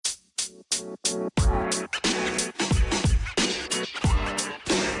Hey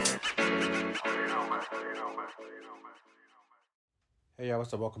y'all,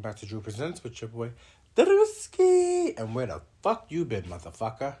 what's up? Welcome back to Drew Presents with your boy, Drewski. And where the fuck you been,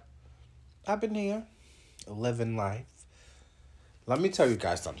 motherfucker? I've been here, living life. Let me tell you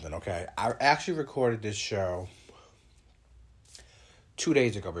guys something, okay? I actually recorded this show 2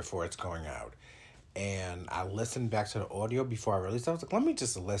 days ago before it's going out. And I listened back to the audio before I released it. I was like, let me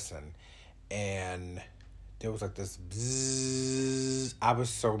just listen. And there was like this bzzz. I was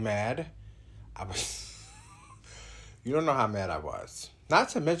so mad. You don't know how mad I was. Not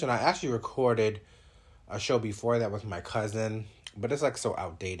to mention, I actually recorded a show before that with my cousin, but it's like so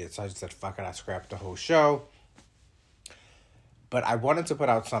outdated, so I just said, fuck it, I scrapped the whole show. But I wanted to put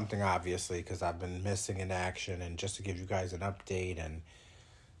out something, obviously, because I've been missing in action, and just to give you guys an update and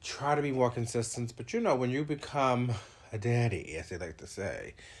try to be more consistent. But you know, when you become a daddy, as they like to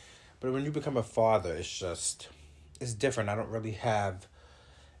say, but when you become a father, it's different. I don't really have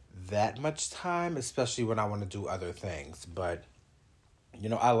that much time, especially when I want to do other things. But you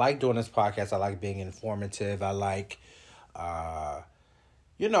know, I like doing this podcast. I like being informative. I like I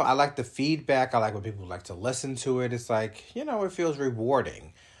like the feedback. I like when people like to listen to it. It's like, it feels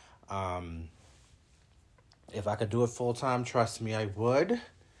rewarding. If I could do it full time, trust me, I would.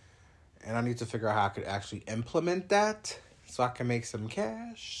 And I need to figure out how I could actually implement that so I can make some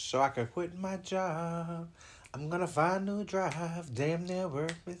cash, so I could quit my job. I'm gonna find a new drive, damn near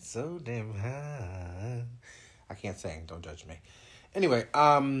worth it so damn high. I can't sing, don't judge me. Anyway,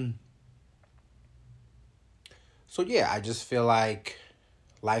 so yeah, I just feel like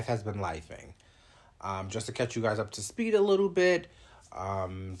life has been lifing. Just to catch you guys up to speed a little bit,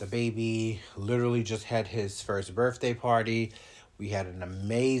 the baby literally just had his first birthday party. We had an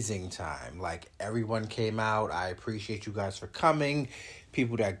amazing time. Like, everyone came out. I appreciate you guys for coming.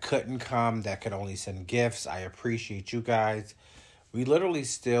 People that couldn't come, that could only send gifts, I appreciate you guys. We literally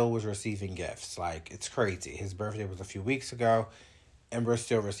still was receiving gifts. Like, it's crazy. His birthday was a few weeks ago, and we're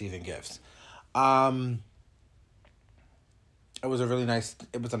still receiving gifts. It was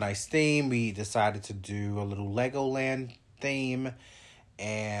a nice theme. We decided to do a little Legoland theme,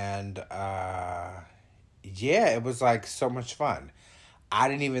 and it was like so much fun. I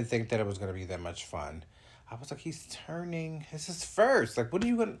didn't even think that it was going to be that much fun. I was like, it's his first. Like, what are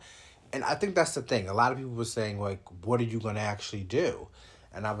you going to... And I think that's the thing. A lot of people were saying, like, what are you going to actually do?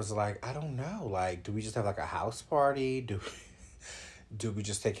 And I was like, I don't know. Like, do we just have, like, a house party? Do we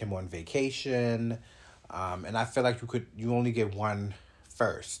just take him on vacation? And I feel like you only get one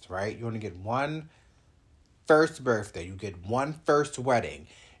first, right? You only get one first birthday. You get one first wedding.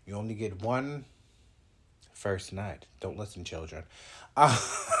 You only get one first night. Don't listen, children.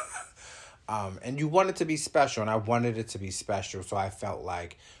 And you want it to be special, and I wanted it to be special, so I felt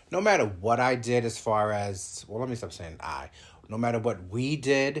like no matter what I did as far as, well, let me stop saying no matter what we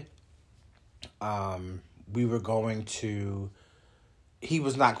did, he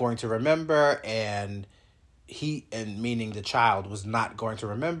was not going to remember, and meaning the child was not going to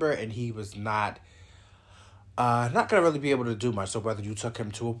remember, and he was not going to really be able to do much. So whether you took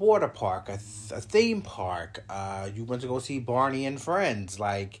him to a water park, a theme park, you went to go see Barney and Friends,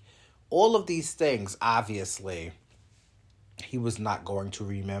 like, all of these things, obviously, he was not going to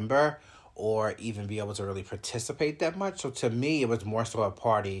remember or even be able to really participate that much. So to me, it was more so a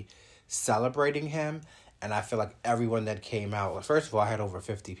party celebrating him. And I feel like everyone that came out, first of all, I had over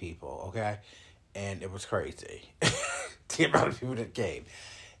 50 people, okay? And it was crazy, the amount of people that came.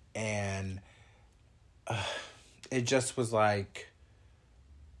 And it just was like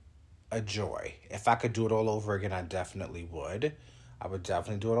a joy. If I could do it all over again, I definitely would. I would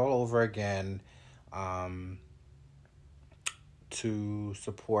definitely do it all over again to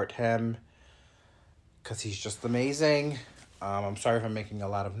support him because he's just amazing. I'm sorry if I'm making a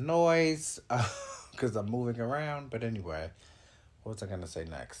lot of noise because I'm moving around. But anyway, what was I going to say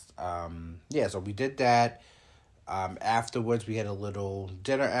next? So we did that. Afterwards, we had a little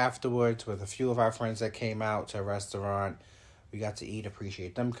dinner afterwards with a few of our friends that came out to a restaurant. We got to eat,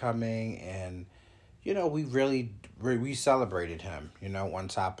 appreciate them coming, and we celebrated him, on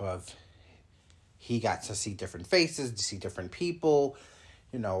top of he got to see different faces, to see different people.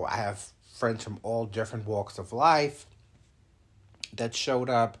 I have friends from all different walks of life that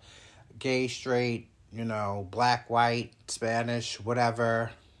showed up, gay, straight, black, white, Spanish, whatever,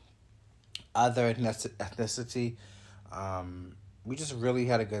 other ethnicity. We just really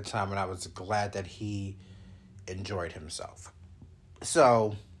had a good time, and I was glad that he enjoyed himself.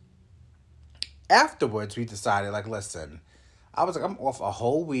 So afterwards, we decided, like, listen, I was like, I'm off a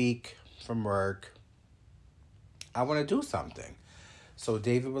whole week from work. I want to do something. So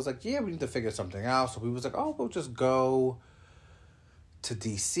David was like, yeah, we need to figure something out. So we was like, oh, we'll just go to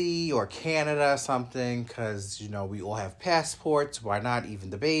DC or Canada or something, because, you know, we all have passports. Why not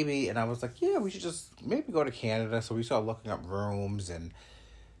even the baby? And I was like, yeah, we should just maybe go to Canada. So we started looking up rooms, and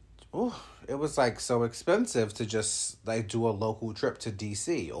it was like so expensive to just like do a local trip to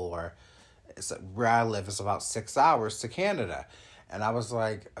DC, or where I live is about 6 hours to Canada. And I was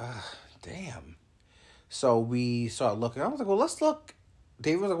like, damn. So we started looking. I was like, well, let's look.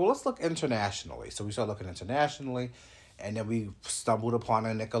 David was like, well, let's look internationally. So we started looking internationally. And then we stumbled upon a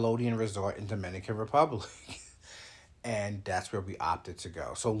Nickelodeon resort in Dominican Republic. And that's where we opted to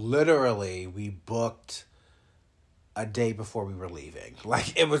go. So literally, we booked a day before we were leaving.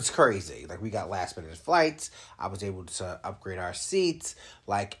 Like, it was crazy. Like, we got last minute flights. I was able to upgrade our seats.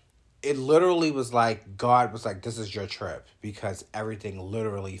 Like, it literally was like, God was like, this is your trip. Because everything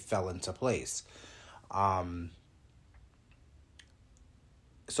literally fell into place.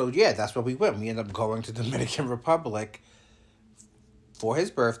 So, yeah, that's where we went. We ended up going to Dominican Republic for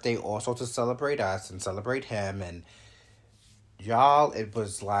his birthday, also to celebrate us and celebrate him. And y'all, it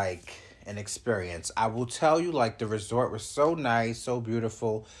was like an experience. I will tell you, like, the resort was so nice, so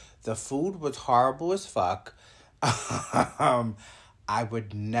beautiful. The food was horrible as fuck. I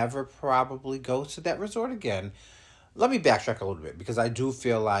would never probably go to that resort again. Let me backtrack a little bit, because I do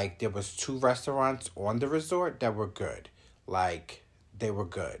feel like there was 2 restaurants on the resort that were good. Like, they were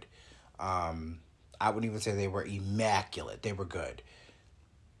good. I wouldn't even say they were immaculate. They were good.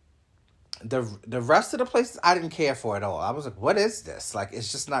 The rest of the places I didn't care for at all. I was like, what is this? Like,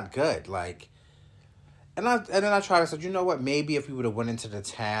 it's just not good. Like, and then I tried to say, you know what? Maybe if we would have went into the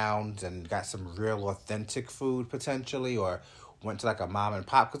towns and got some real authentic food potentially, or went to like a mom and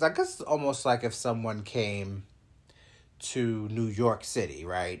pop, because I guess it's almost like if someone came to New York City,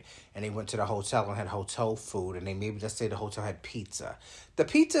 right? And they went to the hotel and had hotel food, and they maybe, let's say the hotel had pizza. The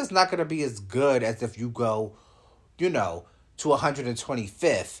pizza is not going to be as good as if you go, you know, to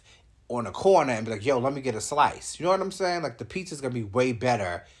 125th on a corner and be like, yo, let me get a slice. You know what I'm saying? Like, the pizza's going to be way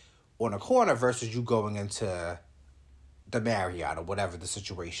better on a corner versus you going into the Marriott or whatever the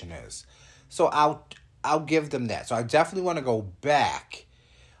situation is. So I'll give them that. So I definitely want to go back.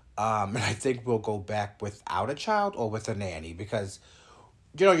 And I think we'll go back without a child or with a nanny, because,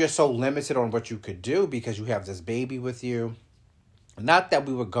 you know, you're so limited on what you could do because you have this baby with you. Not that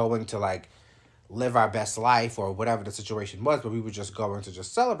we were going to, like, live our best life or whatever the situation was, but we were just going to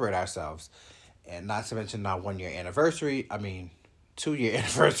just celebrate ourselves. And not to mention our 2-year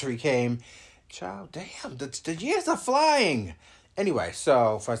anniversary came. Child, damn, the years are flying. Anyway,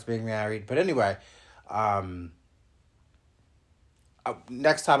 so for us being married. But anyway,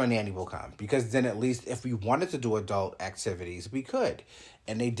 next time a nanny will come, because then at least if we wanted to do adult activities, we could.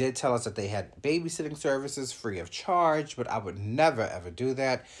 And they did tell us that they had babysitting services free of charge, but I would never, ever do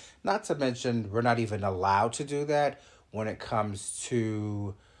that. Not to mention, we're not even allowed to do that when it comes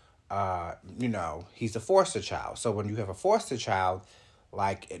to, you know, he's a foster child. So when you have a foster child,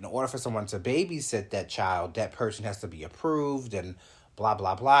 like, in order for someone to babysit that child, that person has to be approved and blah,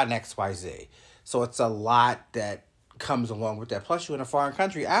 blah, blah, and XYZ. So it's a lot that comes along with that. Plus, you're in a foreign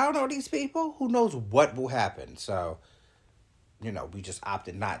country. I don't know these people. Who knows what will happen? So, you know, we just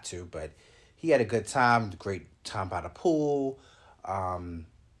opted not to. But he had a good time. Great time by the pool.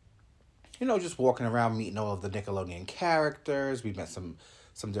 You know, just walking around, meeting all of the Nickelodeon characters. We met some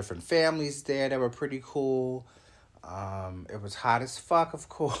different families there that were pretty cool. It was hot as fuck, of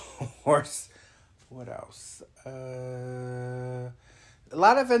course. What else? A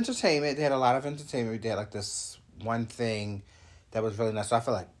lot of entertainment. They had a lot of entertainment. They had, like, this one thing that was really nice. So I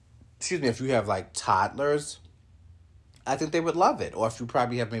feel like, if you have, like, toddlers, I think they would love it. Or if you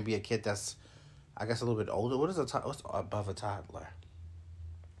probably have maybe a kid that's, I guess, a little bit older. What's above a toddler?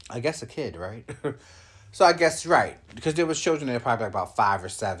 I guess a kid, right? So I guess, right. Because there was children that are probably like about 5,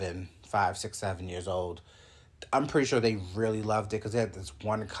 6, 7 years old. I'm pretty sure they really loved it because they had this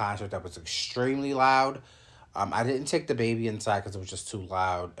one concert that was extremely loud. I didn't take the baby inside because it was just too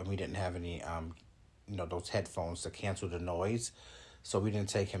loud, and we didn't have any, those headphones to cancel the noise. So we didn't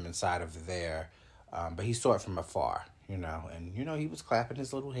take him inside of there. But he saw it from afar, and, he was clapping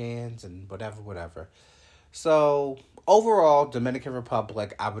his little hands and whatever. So overall, Dominican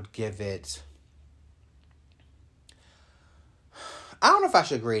Republic, I would give it, I don't know if I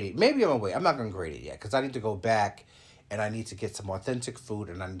should grade it. Maybe I'm going to wait. I'm not going to grade it yet because I need to go back and I need to get some authentic food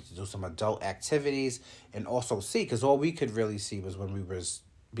and I need to do some adult activities and also see, because all we could really see was when we were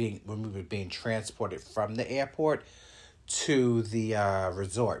being transported from the airport to the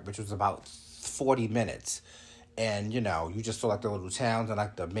resort, which was about 40 minutes. And, you just saw like the little towns and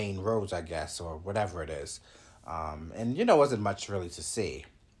like the main roads, I guess, or whatever it is. And, it wasn't much really to see.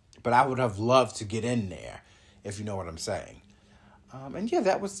 But I would have loved to get in there, if you know what I'm saying. And yeah,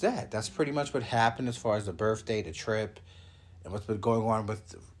 that was that. That's pretty much what happened as far as the birthday, the trip, and what's been going on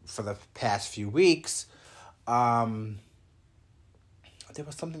for the past few weeks. There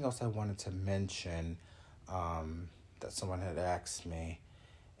was something else I wanted to mention that someone had asked me.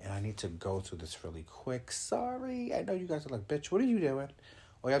 And I need to go through this really quick. Sorry. I know you guys are like, bitch, what are you doing?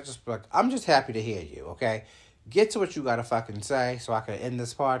 Or y'all just like, I'm just happy to hear you, okay? Get to what you got to fucking say so I can end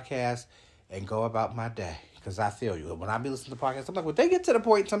this podcast and go about my day. Because I feel you. When I be listening to podcasts, I'm like, would they get to the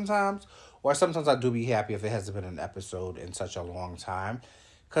point sometimes? Or sometimes I do be happy if it hasn't been an episode in such a long time.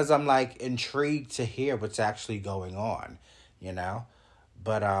 Because I'm like intrigued to hear what's actually going on,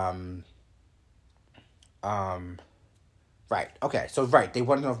 But, right. Okay. So, right. They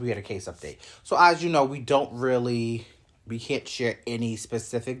want to know if we had a case update. So, as you know, we can't share any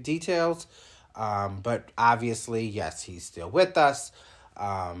specific details. But obviously, yes, he's still with us.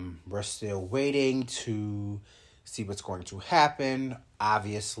 We're still waiting to see what's going to happen.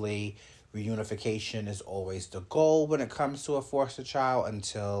 Obviously, reunification is always the goal when it comes to a foster child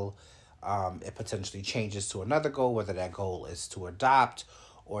until it potentially changes to another goal, whether that goal is to adopt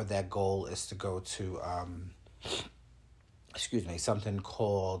or that goal is to go to, something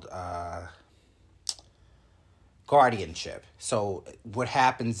called guardianship. So what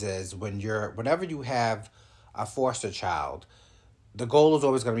happens is whenever you have a foster child, the goal is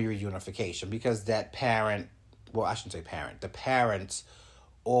always going to be reunification because that parent, well, I shouldn't say parent, the parents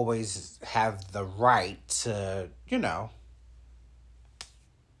always have the right to,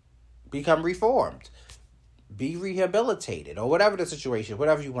 become reformed, be rehabilitated, or whatever the situation,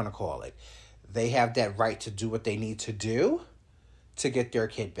 whatever you want to call it. They have that right to do what they need to do to get their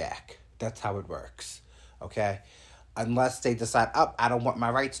kid back. That's how it works, okay? Unless they decide, I don't want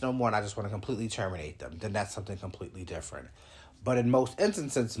my rights no more and I just want to completely terminate them. Then that's something completely different. But in most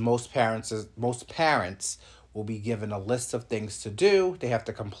instances, most parents will be given a list of things to do. They have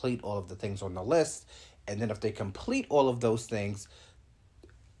to complete all of the things on the list. And then if they complete all of those things,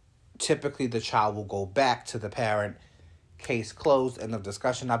 typically the child will go back to the parent. Case closed, end of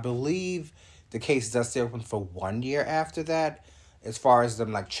discussion. I believe the case does stay open for 1 year after that, as far as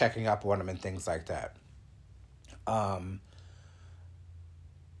them like checking up on them and things like that.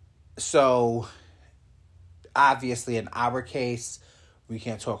 So obviously in our case, we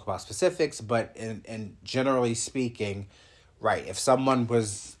can't talk about specifics, but in generally speaking, right, if someone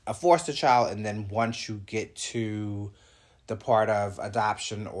was a foster child and then once you get to the part of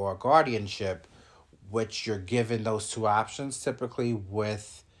adoption or guardianship, which you're given those two options typically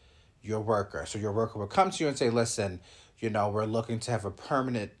with your worker. So your worker will come to you and say, listen, we're looking to have a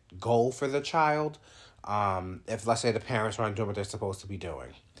permanent goal for the child. If, let's say, the parents aren't doing what they're supposed to be doing,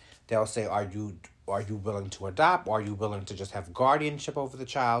 they'll say, are you willing to adopt? Or are you willing to just have guardianship over the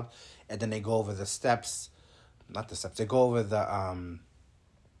child? And then they go over the steps, they go over the,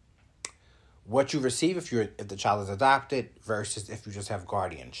 what you receive if the child is adopted versus if you just have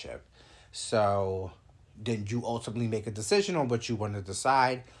guardianship. So then you ultimately make a decision on what you want to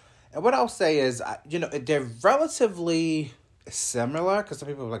decide. And what I'll say is, they're relatively similar because some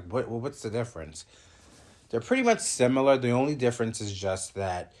people are like, what's the difference? They're pretty much similar. The only difference is just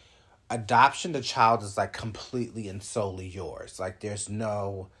that adoption, the child is like completely and solely yours. Like there's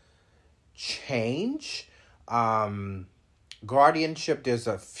no change. Guardianship, there's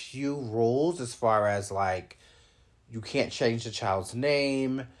a few rules as far as like you can't change the child's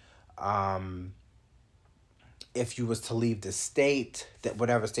name. If you was to leave the state, that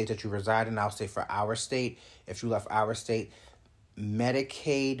whatever state that you reside in, I'll say for our state, if you left our state,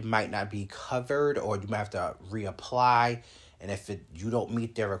 Medicaid might not be covered or you might have to reapply. And if you don't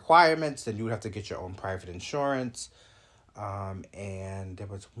meet their requirements, then you would have to get your own private insurance. And there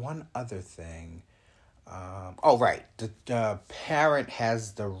was one other thing. Right. The parent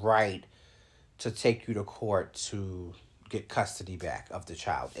has the right to take you to court to get custody back of the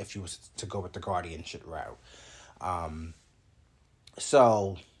child if you was to go with the guardianship route.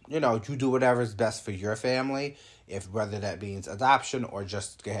 So, you do whatever is best for your family, whether that means adoption or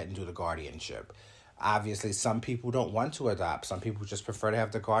just go ahead and do the guardianship. Obviously, some people don't want to adopt. Some people just prefer to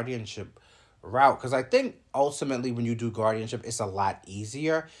have the guardianship route. Because I think ultimately when you do guardianship, it's a lot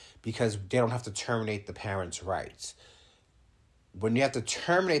easier because they don't have to terminate the parent's rights. When you have to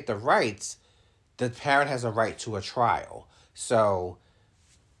terminate the rights, the parent has a right to a trial. So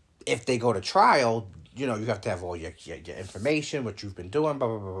if they go to trial, you have to have all your information, what you've been doing, blah,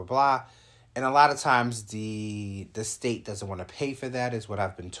 blah, blah, blah, blah. And a lot of times the state doesn't want to pay for that, is what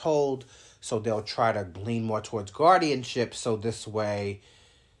I've been told. So they'll try to lean more towards guardianship. So this way,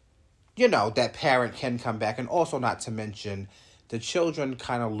 that parent can come back. And also, not to mention, the children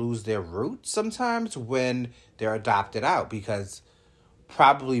kind of lose their roots sometimes when they're adopted out, because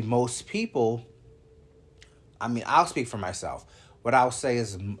probably most people, I mean, I'll speak for myself. What I'll say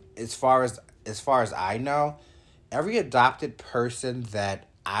is, as far as I know, every adopted person that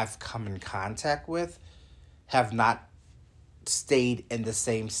I've come in contact with have not stayed in the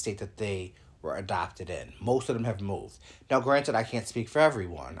same state that they were adopted in. Most of them have moved. Now, granted, I can't speak for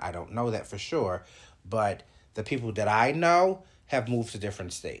everyone. I don't know that for sure. But the people that I know have moved to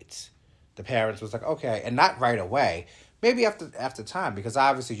different states. The parents was like, okay, and not right away. Maybe after time, because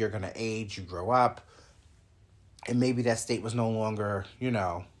obviously you're going to age, you grow up, and maybe that state was no longer,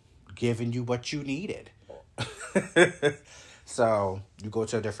 giving you what you needed. So you go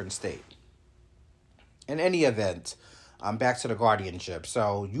to a different state. In any event, back to the guardianship.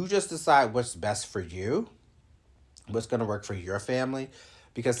 So you just decide what's best for you, what's going to work for your family,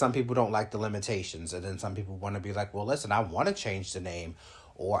 because some people don't like the limitations. And then some people want to be like, well, listen, I want to change the name,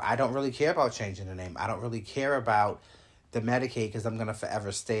 or I don't really care about changing the name. I don't really care about the Medicaid because I'm going to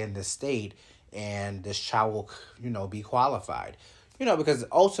forever stay in this state and this child will, be qualified. Because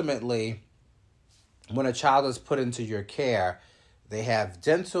ultimately, when a child is put into your care, they have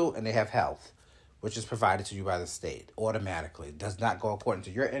dental and they have health, which is provided to you by the state automatically. It does not go according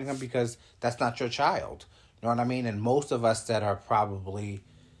to your income because that's not your child. You know what I mean? And most of us that are probably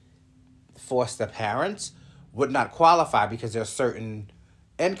foster parents would not qualify because there's certain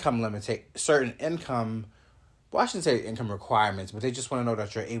income, well, I shouldn't say income requirements, but they just want to know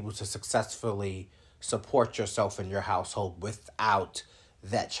that you're able to successfully support yourself and your household without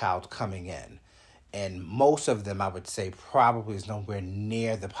that child coming in. And most of them, I would say, probably is nowhere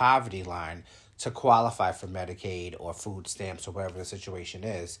near the poverty line to qualify for Medicaid or food stamps or whatever the situation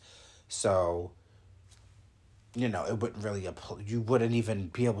is. So, it wouldn't really, you wouldn't even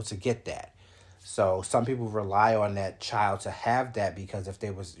be able to get that. So some people rely on that child to have that because if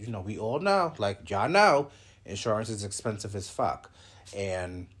they was, we all know, like y'all know, insurance is expensive as fuck.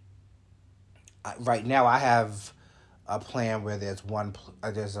 And right now I have a plan where there's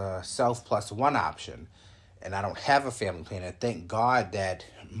a self plus one option, and I don't have a family plan. And thank God that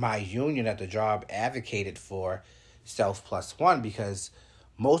my union at the job advocated for self plus one, because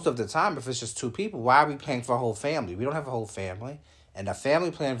most of the time, if it's just two people, why are we paying for a whole family? We don't have a whole family. And the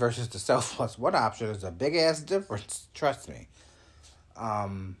family plan versus the self plus one option is a big ass difference. Trust me.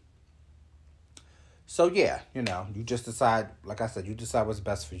 So yeah, you just decide, like I said, you decide what's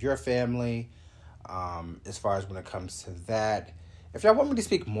best for your family. As far as when it comes to that, if y'all want me to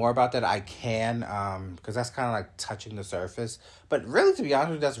speak more about that, I can, because that's kind of like touching the surface. But really, to be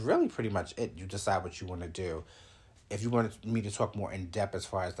honest with you, that's really pretty much it. You decide what you want to do. If you want me to talk more in depth as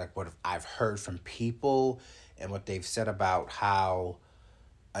far as like what I've heard from people and what they've said about how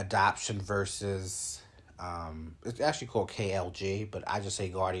adoption versus, it's actually called KLG, but I just say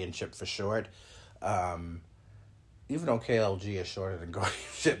guardianship for short. Even though KLG is shorter than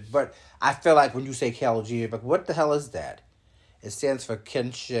guardianship, but I feel like when you say KLG, like, what the hell is that? It stands for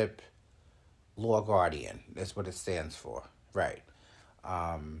Kinship Law Guardian. That's what it stands for. Right.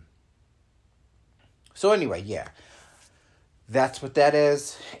 So anyway, yeah. That's what that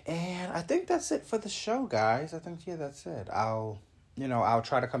is. And I think that's it for the show, guys. I think, that's it. I'll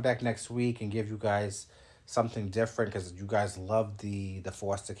try to come back next week and give you guys something different because you guys love the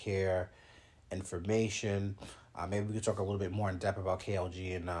foster care information. Maybe we could talk a little bit more in depth about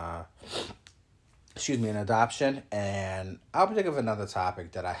KLG and adoption. And I'll think of another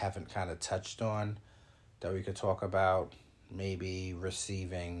topic that I haven't kind of touched on that we could talk about. Maybe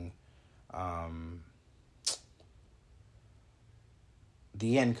receiving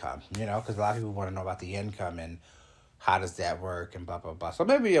the income, because a lot of people want to know about the income and how does that work and blah, blah, blah. So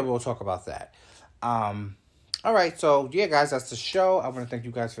maybe we'll talk about that. All right, so yeah, guys, that's the show. I want to thank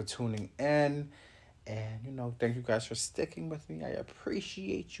you guys for tuning in. And, thank you guys for sticking with me. I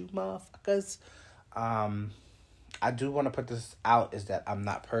appreciate you, motherfuckers. I do want to put this out is that I'm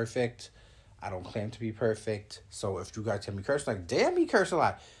not perfect. I don't claim to be perfect. So if you guys hear me curse, like, damn, me curse a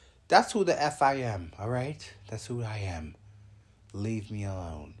lot. That's who the F I am, all right? That's who I am. Leave me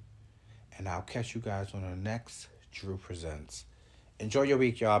alone. And I'll catch you guys on the next Drew Presents. Enjoy your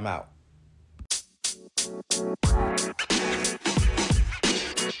week, y'all. I'm out. You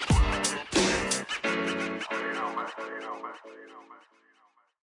know, man.